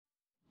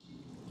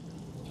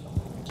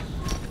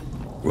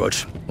Rog,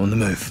 on the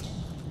move.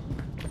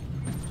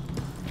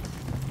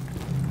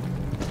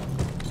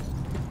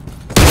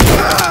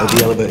 At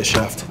the elevator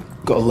shaft.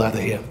 Got a ladder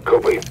here.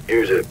 Copy.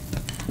 Use it.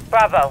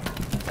 Bravo.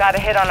 Got a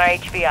hit on our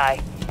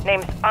HVI.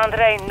 Name's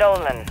Andre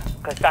Nolan.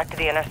 Goes back to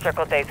the Inner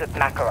Circle days with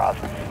Makarov.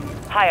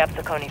 High up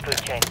the Coney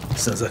food chain.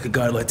 Sounds like a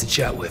guy I'd like to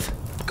chat with.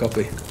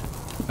 Copy.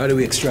 How do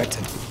we extract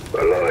him?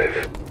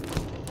 Alive.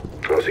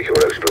 I'll secure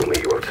expert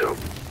meet you outside.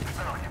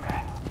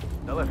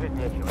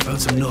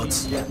 Found some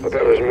nods. I bet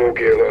there's more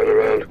gear lying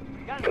around.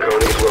 The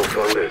Coney's well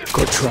funded.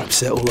 Got traps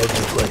set all over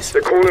the place.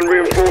 They're calling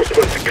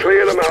reinforcements.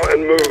 Clear them out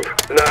and move.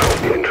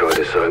 Now. You can try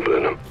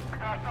disabling them.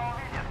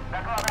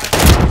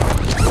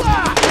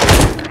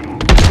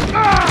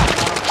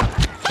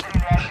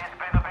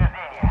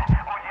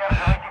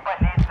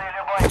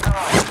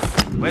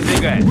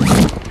 Выдвигай.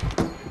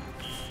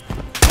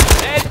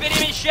 Цель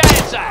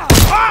перемещается!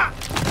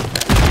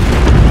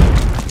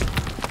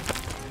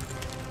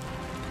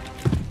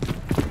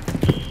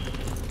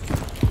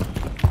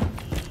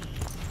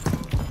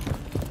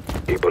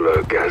 Keep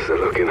alert, Gaz. They're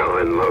looking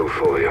high and low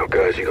for you.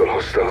 Guys, you got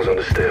hostiles on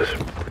the stairs.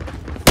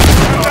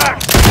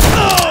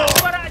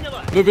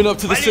 Moving up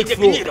to the 6th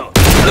floor.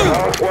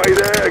 Halfway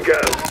there,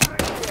 Gaz.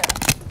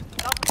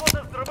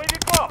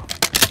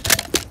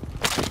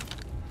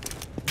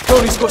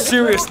 Tony's got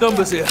serious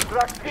numbers here.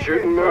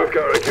 Shoot and move,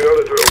 Garrick. You know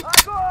the drill.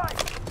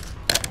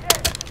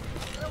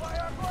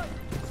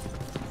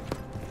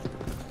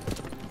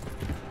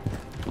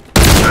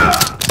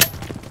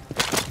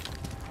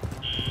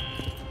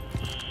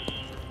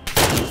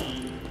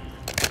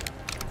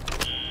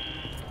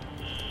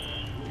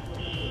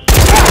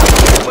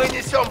 Мы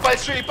несем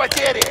большие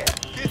потери!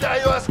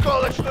 Кидаю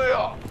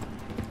осколочную!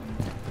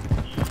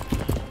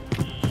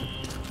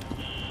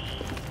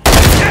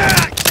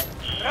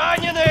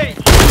 Раненый!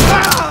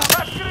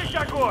 Открыть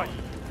огонь!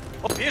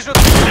 Вижу!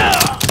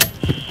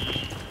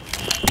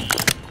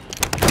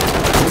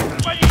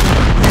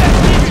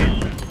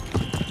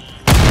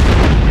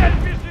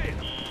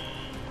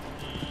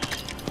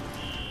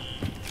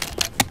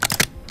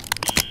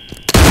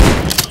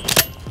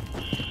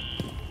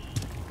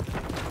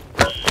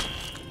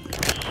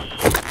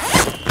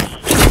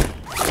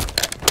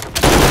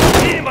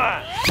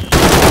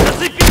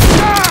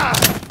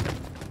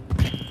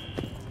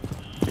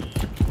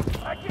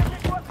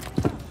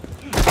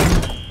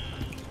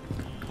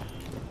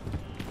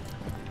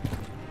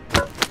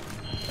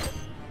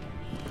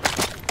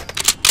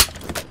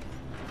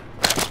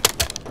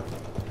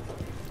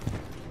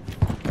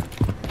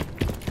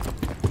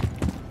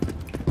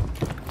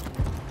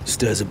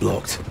 Stairs are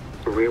blocked.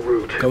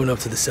 Reroute. Going up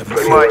to the 7th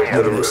floor,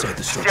 moving outside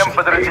the structure. Всем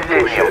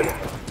подразделениям.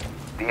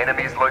 The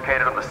enemy is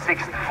located on the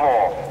 6th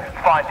floor.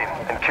 Find him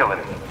and kill him.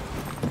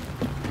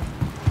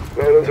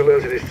 Nolan's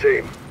alerted his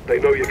team. They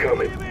know you're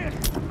coming.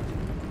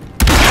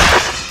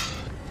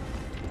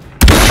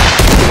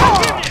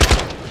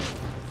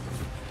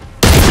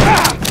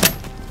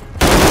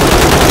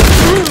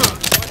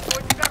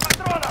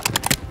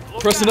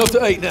 Pressing up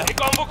to 8 now. You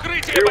want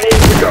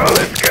to go?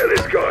 Let's get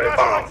this guy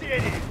up.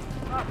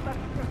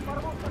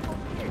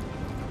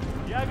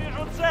 Я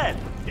вижу цель!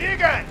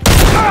 Игорь!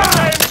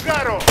 Бросаем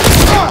жару!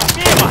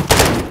 Мимо!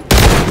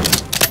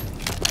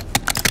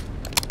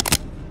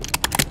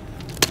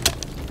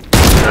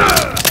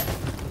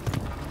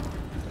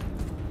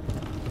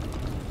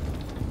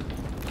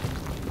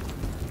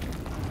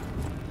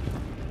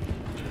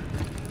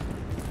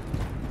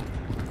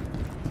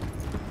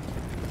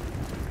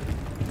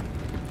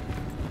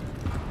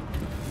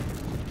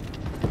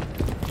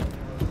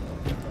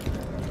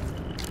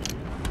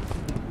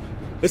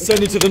 Let's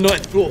send you to the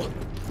 9th floor.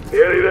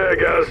 Nearly there,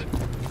 Gaz.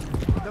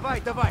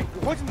 Давай,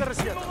 уходим на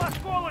рассвет.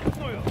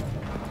 Осколочную!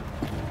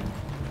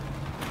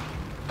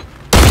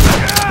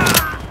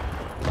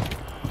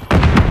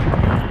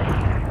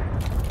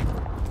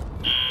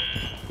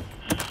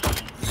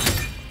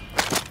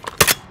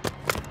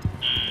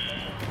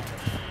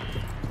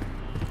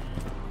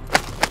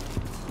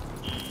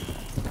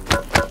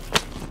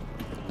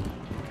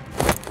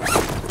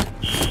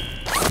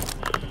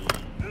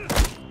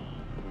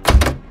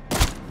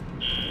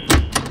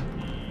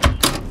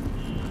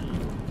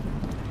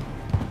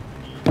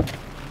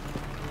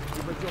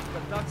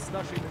 С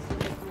нашей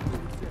наземной группой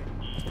людей.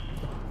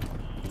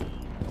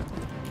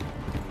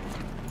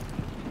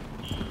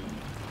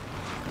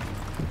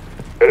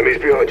 Enemies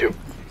behind you.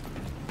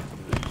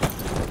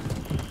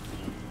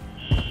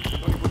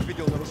 Кто-нибудь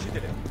видел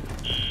нарушителя?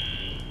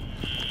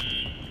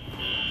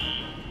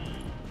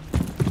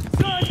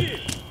 Сзади!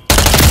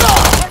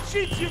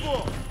 Мочить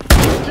его!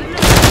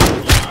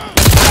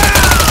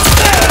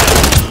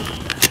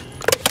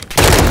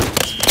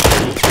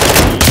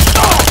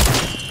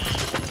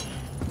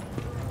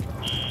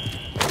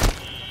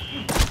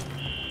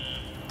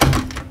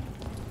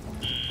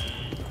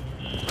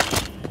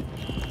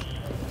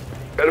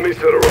 Enemies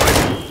to the right.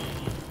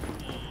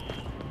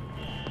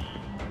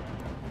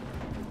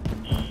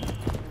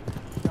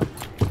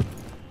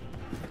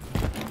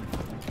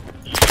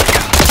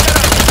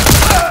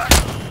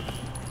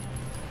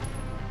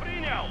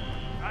 Принял!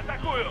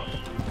 Атакую!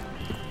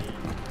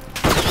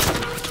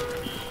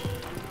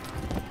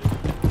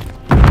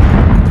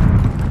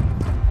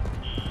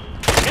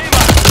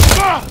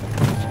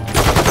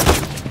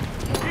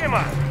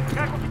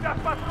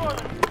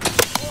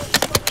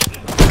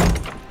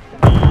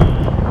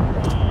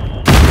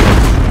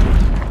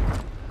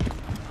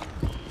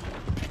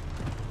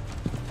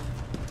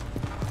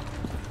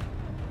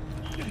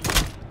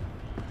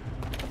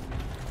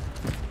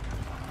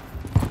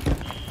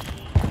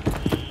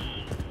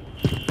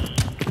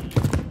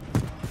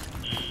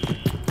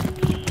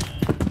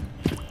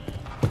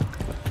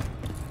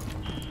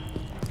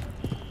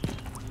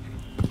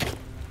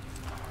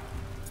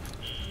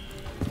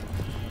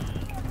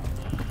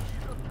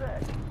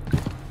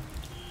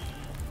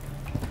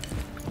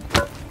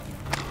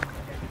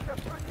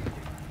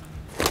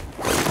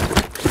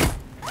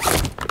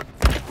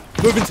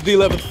 Moving to the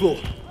 11th floor.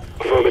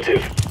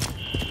 Affirmative.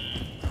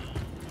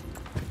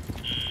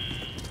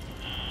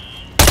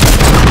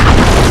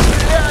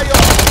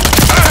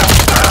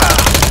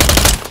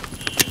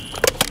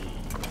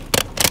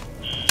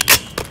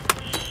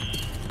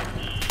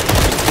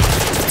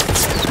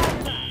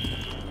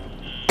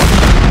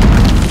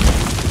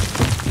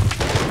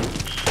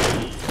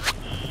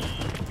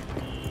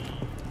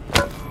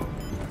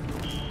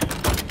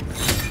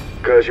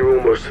 Guys, you're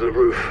almost to the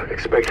roof.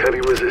 Expect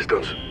heavy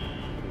resistance.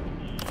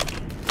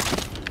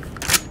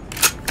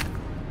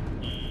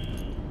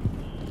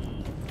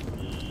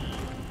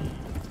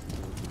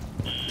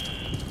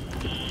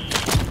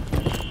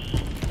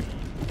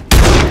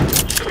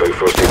 Stay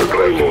frosty with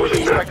claymores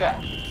in there.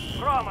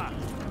 Рома!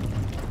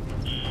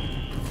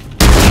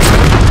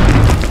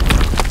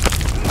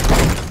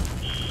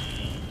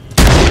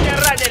 Меня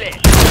ранили!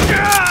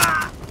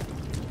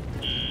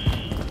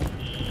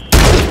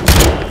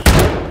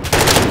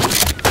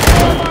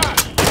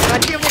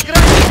 Противник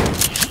ранен!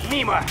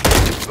 Мимо!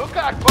 Ну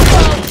как,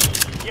 попал?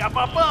 Я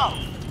попал!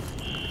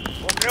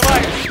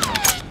 Укрываюсь!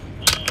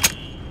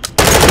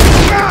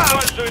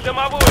 Используй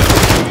дымовую!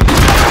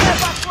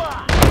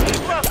 Пошла!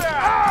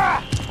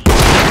 Глаза!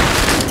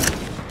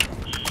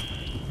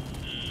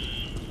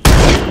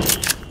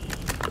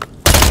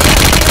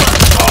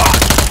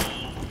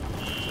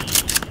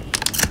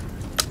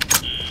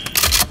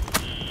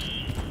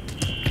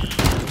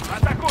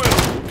 Атакую!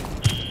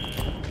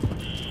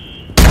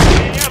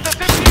 Меня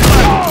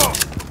зацепило!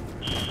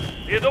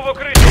 Иду в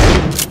укрытие!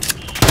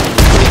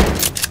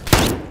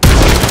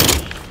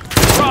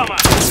 Рома!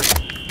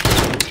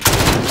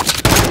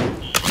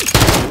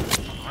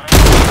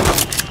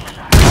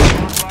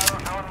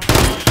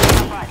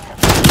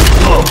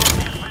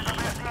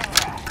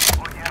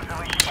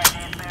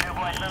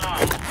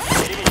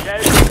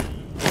 Перемещаюсь!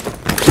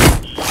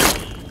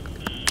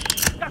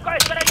 В какой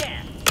стороне?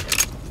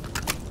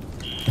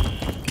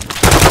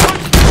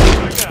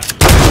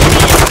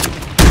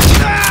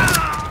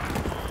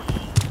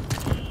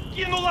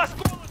 Кинул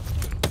осколок!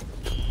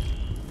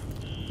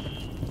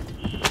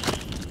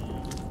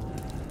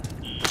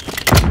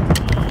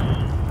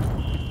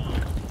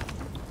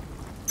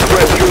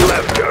 Press your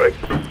left, Garrick.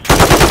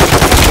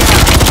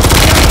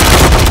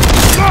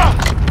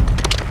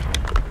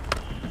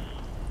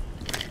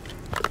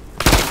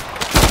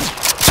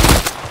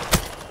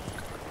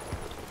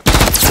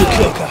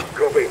 Secure, Cap.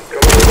 Copy.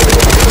 Come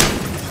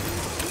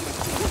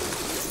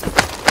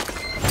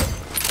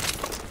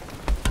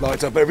on.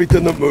 Light up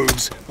everything that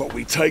moves, but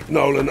we take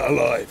Nolan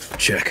alive.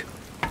 Check.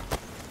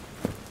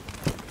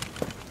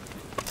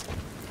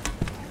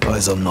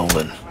 Eyes on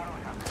Nolan.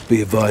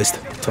 Be advised,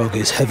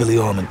 target is heavily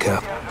armored,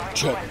 Cap.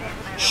 Check.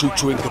 Shoot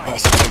to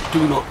incapacitate.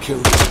 Do not kill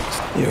this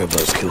bastard. You're about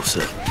to kill,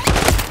 sir.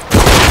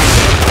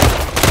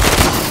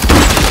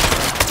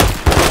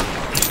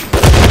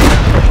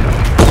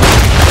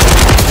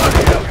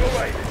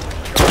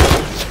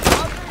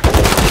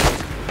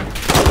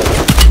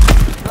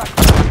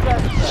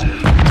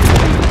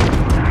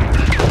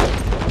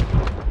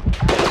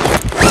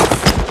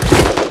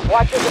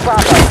 Watchers to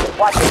Bravo.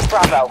 Watchers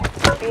Bravo.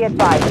 Be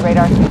advised,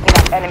 radar picking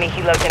up enemy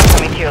helos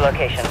incoming to your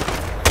location.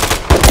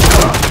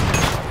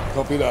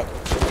 Copy that.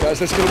 Guys,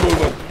 let's get a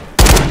move on.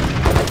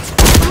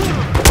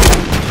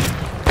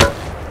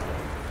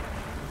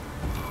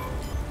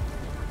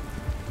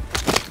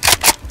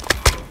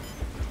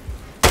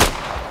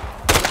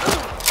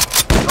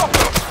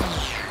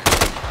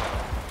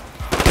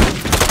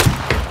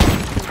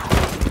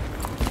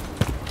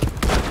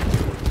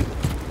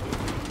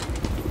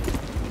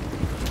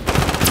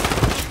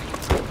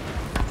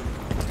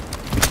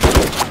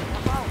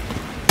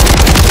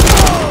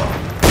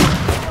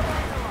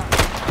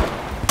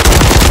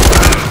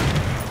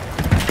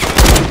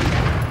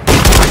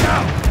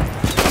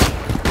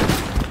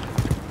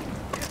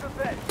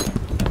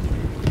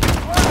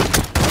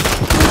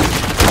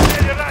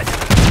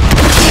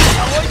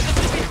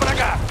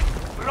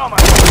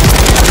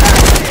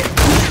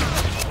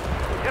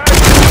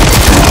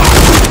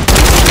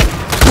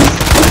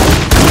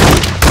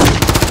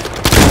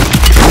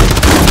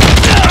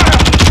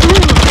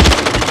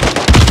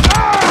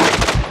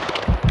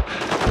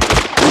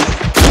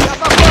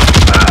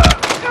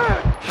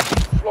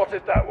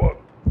 Spotted that one.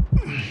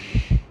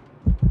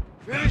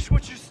 Finish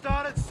what you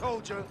started,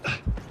 soldier.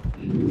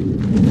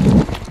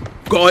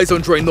 Got eyes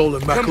on Dre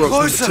Nolan, Makarov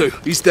number 2.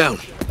 He's down.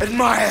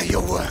 Admire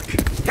your work.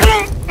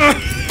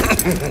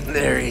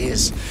 There he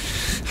is.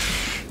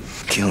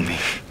 Kill me.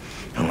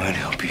 I won't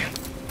help you.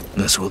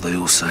 That's what they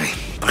all say.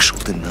 Пошел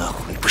ты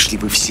нахуй. Пошли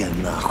вы все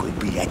нахуй,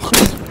 блядь.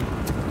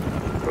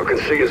 I can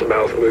see his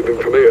mouth moving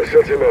from here.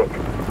 Set him up.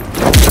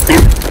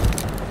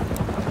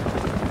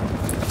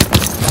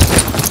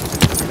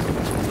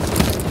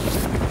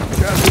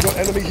 Guys, we've got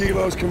enemy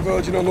helos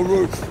converging on the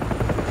roof.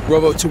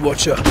 Bravo to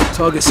Watcher.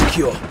 Target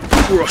secure.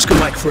 We're Oscar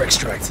Mike for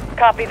extract.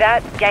 Copy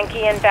that.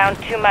 Yankee inbound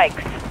 2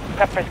 mics.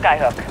 Prep for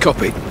Skyhook.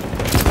 Copy.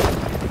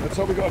 Let's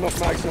hope we got enough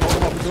mags to hold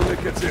them up until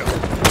Nick gets here.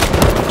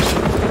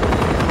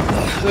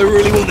 They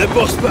really want their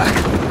boss back.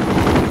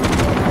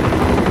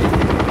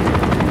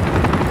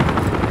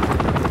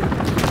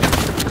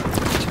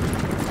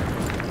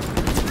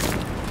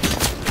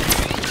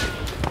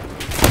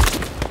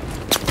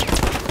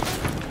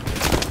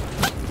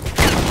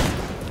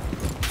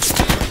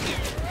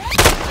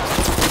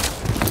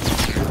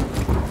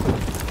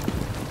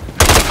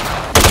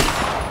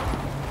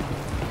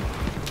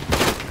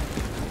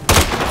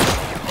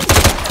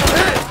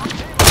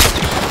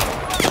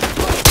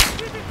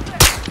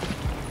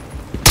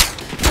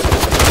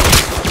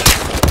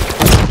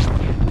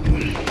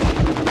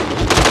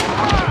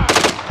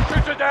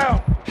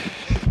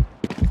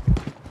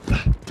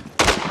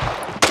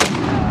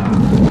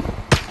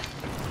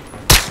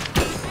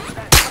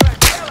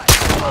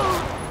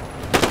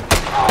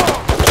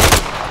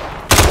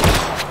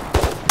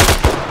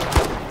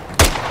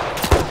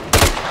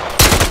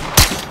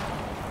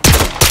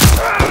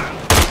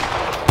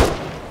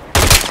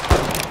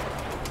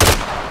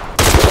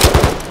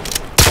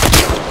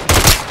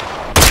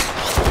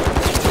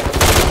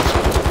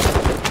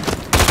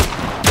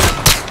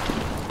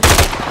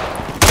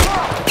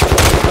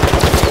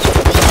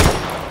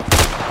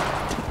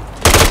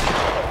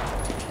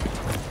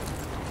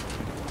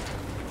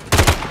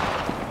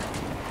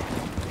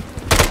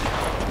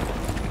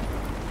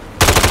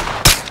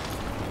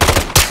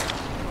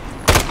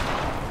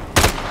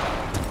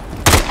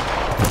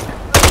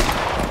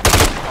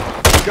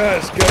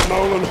 Gaz, get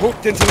Nolan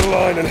hooked into the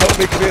line and help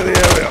me clear the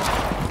area.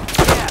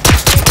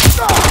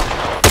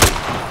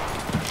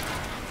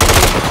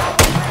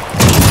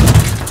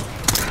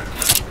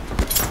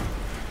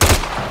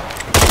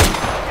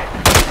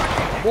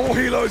 More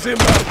helos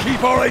inbound.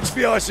 Keep our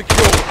HVI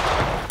secure.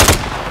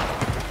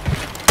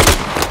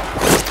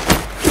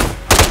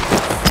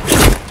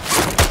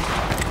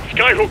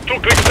 Skyhook 2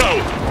 clicks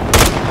out.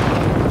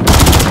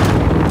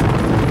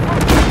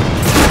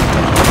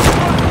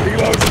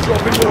 Helos are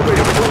dropping more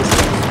reinforcements.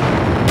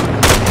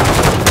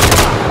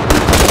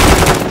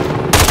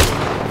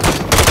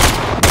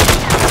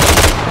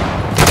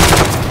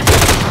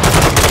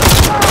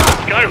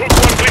 Skyhook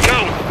 1 click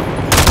out.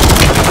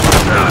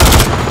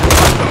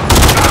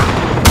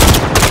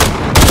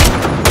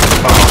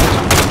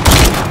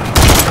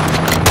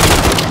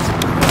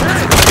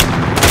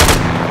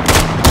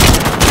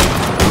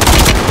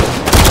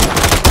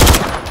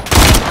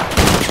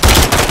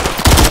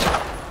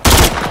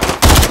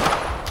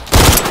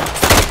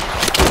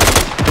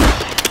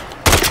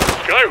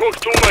 Skyhook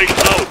 2 makes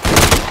out.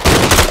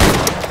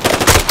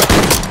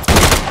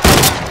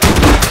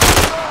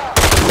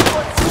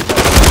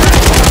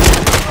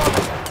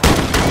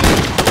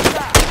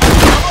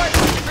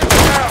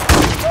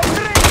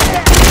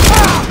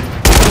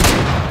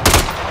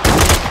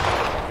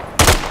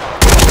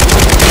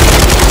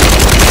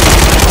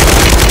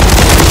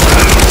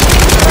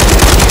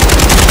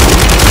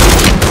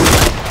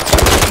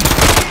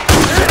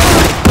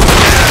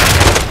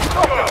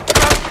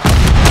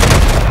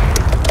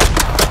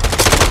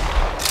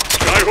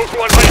 Skyhook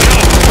 1 makes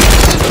out.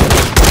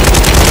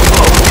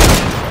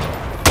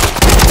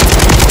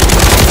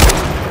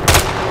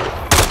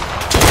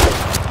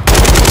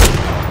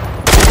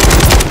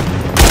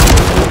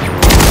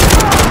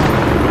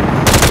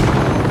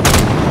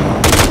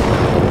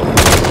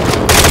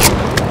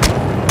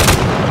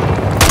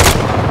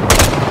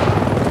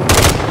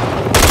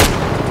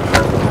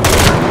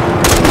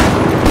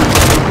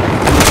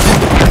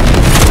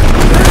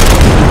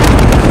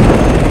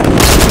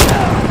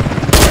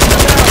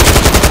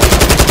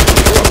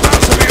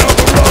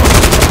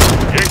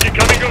 Yankee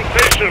coming on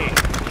station.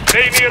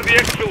 Stay near the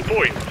exfil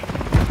point.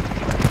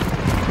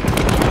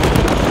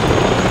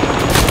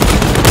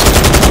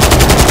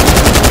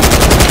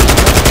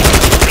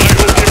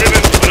 Skyhook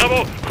imminent. Bravo,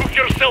 hook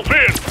yourself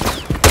in.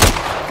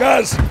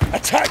 Gaz,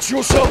 attach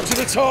yourself to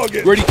the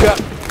target. Ready, Cap.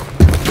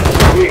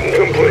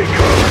 Incomplete.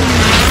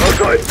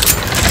 Outside.